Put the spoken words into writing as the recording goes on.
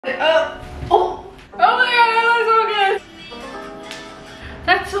Oh my god, that looks so good.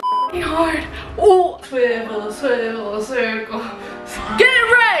 That's so hard. Oh, swivel, swivel, circle. Get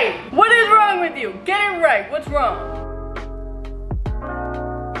it right. What is wrong with you? Get it right. What's wrong?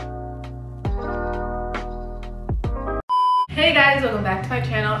 Hey guys, welcome back to my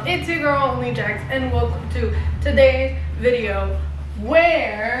channel. It's your girl NEWJEANS and welcome to today's video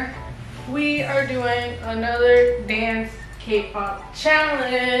where we are doing another dance K-pop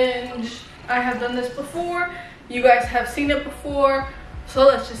challenge. I have done this before. You guys have seen it before. So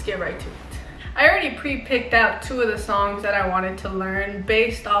let's just get right to it. I already pre-picked out 2 of the songs that I wanted to learn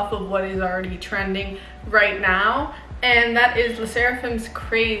based off of what is already trending right now. And that is LESSERAFIM's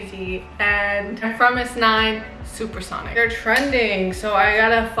Crazy and From S9 Supersonic. They're trending, so I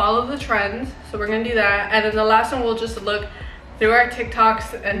gotta follow the trends. So we're gonna do that. And then the last one, we'll just look through our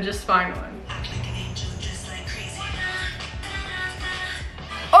TikToks and just find one.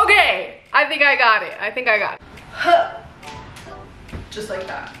 Okay, I think I got it. Huh. Just like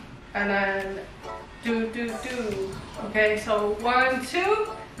that. And then do. Okay, so 1, 2,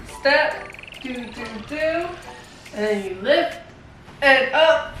 step, do. And then you lift and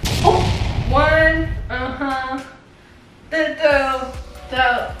up. Oh, 1, do.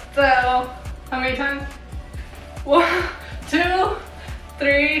 How many times? 1, 2,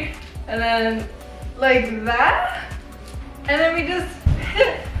 3, and then like that. And then we just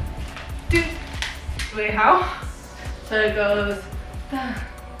hit. Do. Wait, how? So it goes da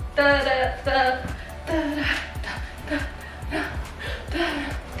da da da da da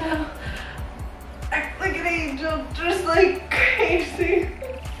da. Act like an angel, just like crazy.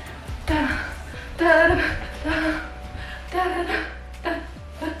 Da da da da da da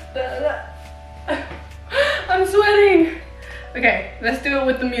da da. I'm sweating. Okay, let's do it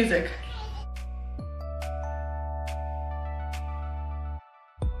with the music.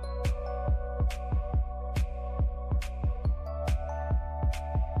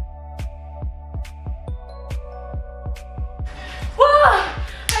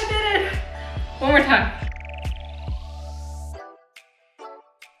 One more time.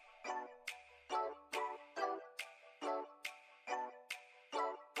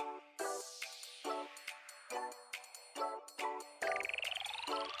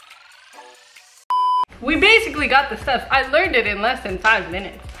 We basically got the steps. I learned it in less than 5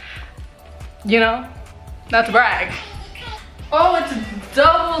 minutes. You know, not to brag. Oh, it's a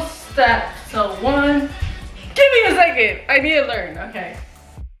double step. So 1, give me a second. I need to learn, okay.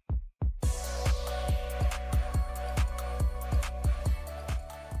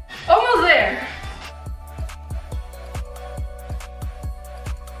 Almost there.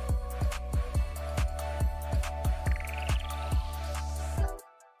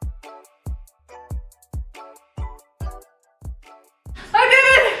 I did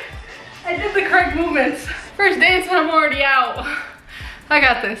it! I did the correct movements. First dance and I'm already out. I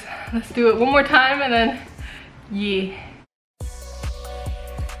got this. Let's do it one more time and then, yeah.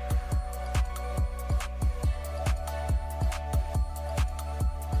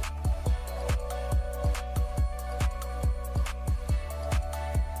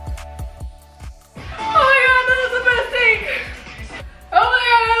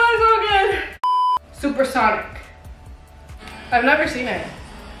 Supersonic. I've never seen it.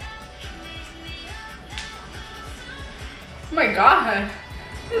 Oh my god.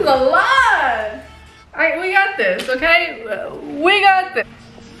 This is a lot. Alright, we got this, okay? We got this.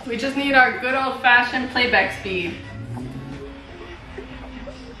 We just need our good old-fashioned playback speed.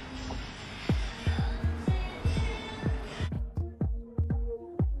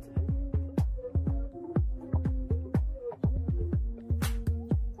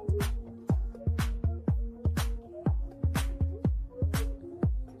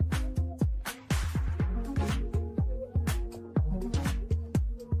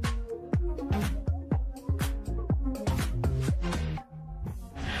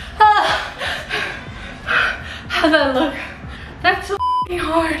 How'd that look? That's so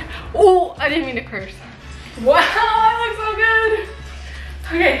hard. Oh, I didn't mean to curse. Wow, I look so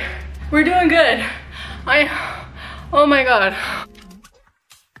good. Okay, we're doing good. Oh my god.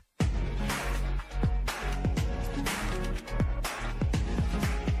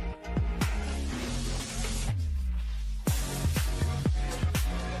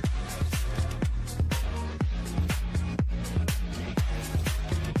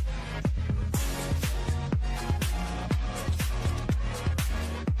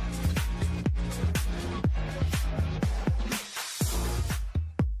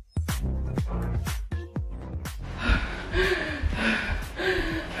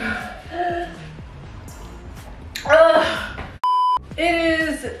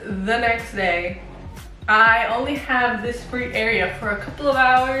 the next day. I only have this free area for a couple of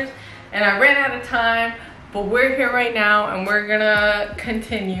hours and I ran out of time, but we're here right now and we're gonna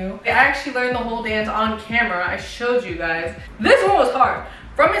continue. I actually learned the whole dance on camera. I showed you guys. This one was hard.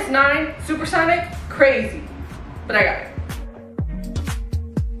 From its 9, supersonic, crazy, but I got it.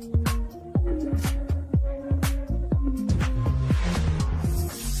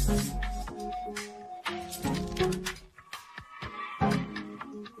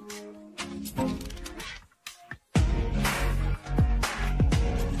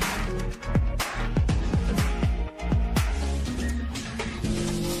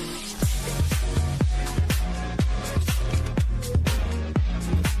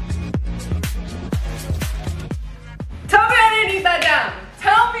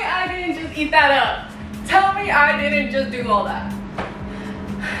 Eat that up. Tell me I didn't just do all that.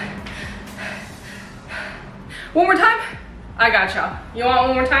 One more time? I got y'all. You want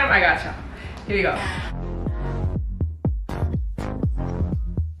one more time? I got y'all. Here you go.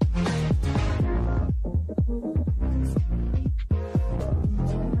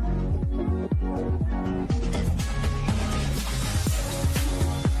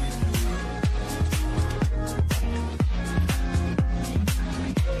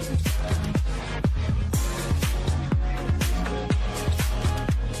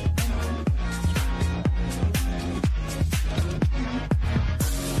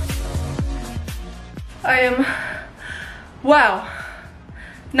 Wow.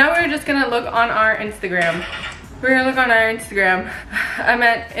 Now we're just gonna look on our Instagram. We're gonna look on our Instagram. I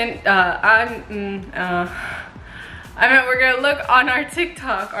meant we're gonna look on our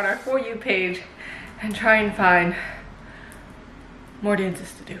TikTok, on our For You page, and try and find more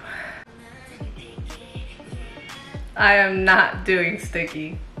dances to do. I am not doing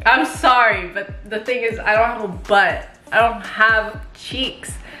sticky. I'm sorry, but the thing is, I don't have a butt. I don't have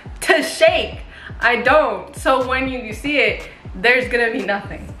cheeks to shake. I don't. So when you see it, there's gonna be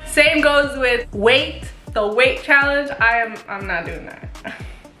nothing. Same goes with weight, the weight challenge. I'm not doing that.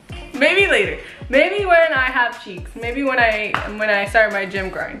 Maybe later. Maybe when I have cheeks. Maybe when I start my gym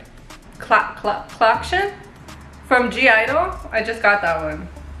grind. Cloction from I-dle. I just got that one.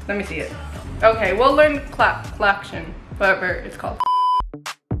 Let me see it. Okay, we'll learn cloction, whatever it's called.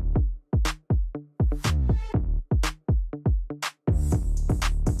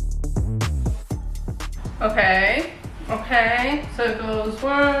 Okay, okay, so it goes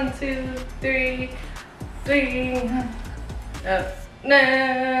 1, 2, 3, 3, nah.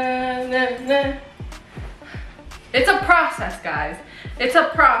 It's a process, guys. It's a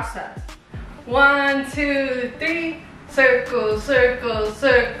process. 1, 2, 3, circle, circle,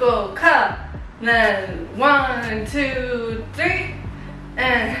 circle, cut. Then 1, 2, 3,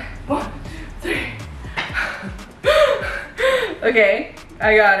 and 1, 2, 3. Okay,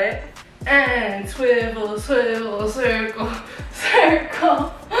 I got it. And swivel, swivel, circle,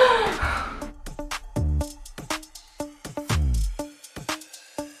 circle.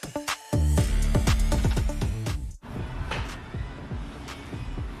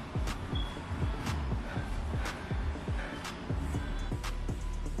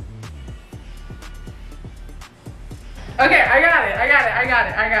 Okay, I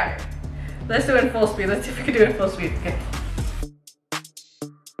got it. Let's do it in full speed. Let's see if we can do it in full speed. Okay.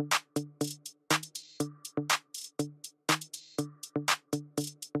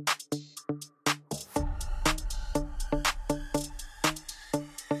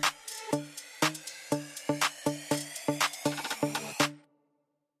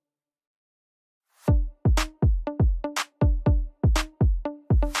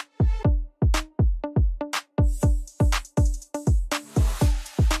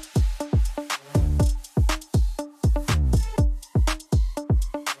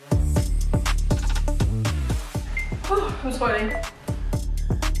 I'm sweating.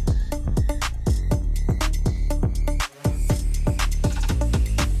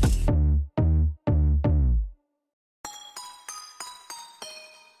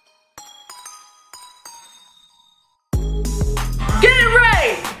 Get it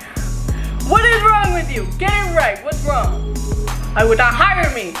right! What is wrong with you? Get it right. What's wrong? I would not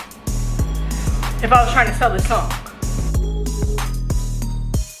hire me if I was trying to sell this song.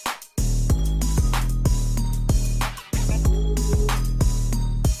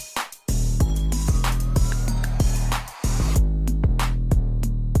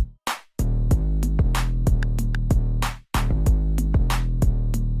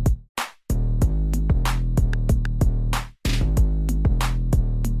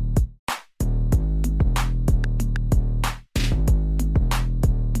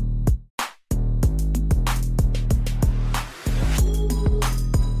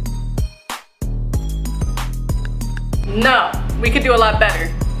 No, we could do a lot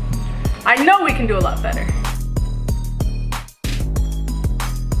better. I know we can do a lot better.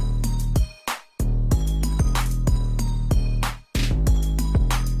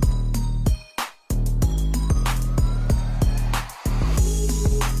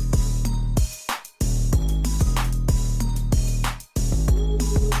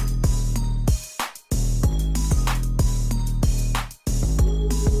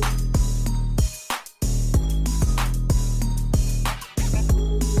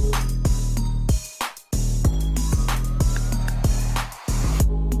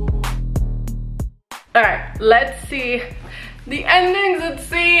 Alright, let's see the endings. Let's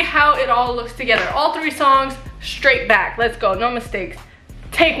see how it all looks together. All 3 songs straight back. Let's go. No mistakes.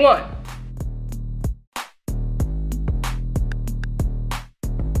 Take 1.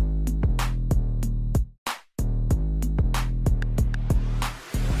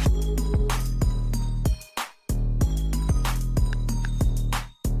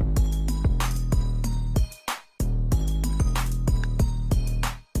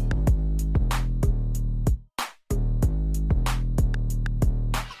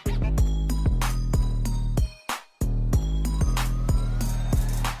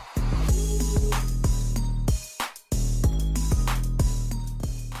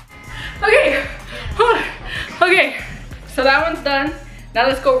 Okay, so that one's done. Now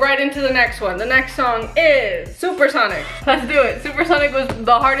let's go right into the next one. The next song is Supersonic. Let's do it. Supersonic was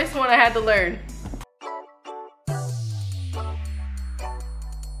the hardest one I had to learn.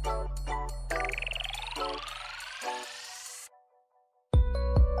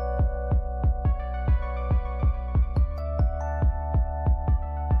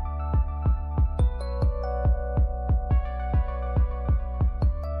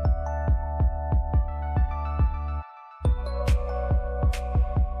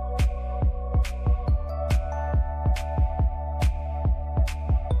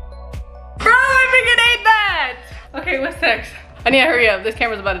 Okay, what's next? I need to hurry up. This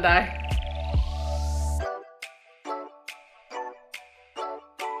camera's about to die.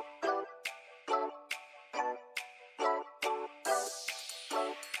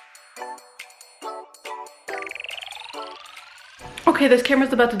 Okay, this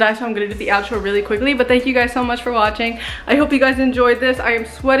camera's about to die, so I'm gonna do the outro really quickly, but thank you guys so much for watching. I hope you guys enjoyed this. I am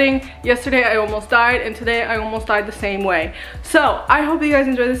sweating. Yesterday I almost died, and today I almost died the same way. So I hope you guys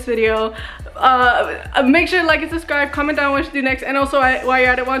enjoyed this video. Make sure to like and subscribe, comment down what you should do next, and also while you're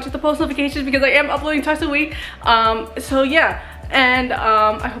at it, watch the post notifications because I am uploading twice a week. So yeah, and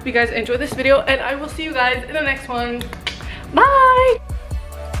I hope you guys enjoyed this video, and I will see you guys in the next one. Bye.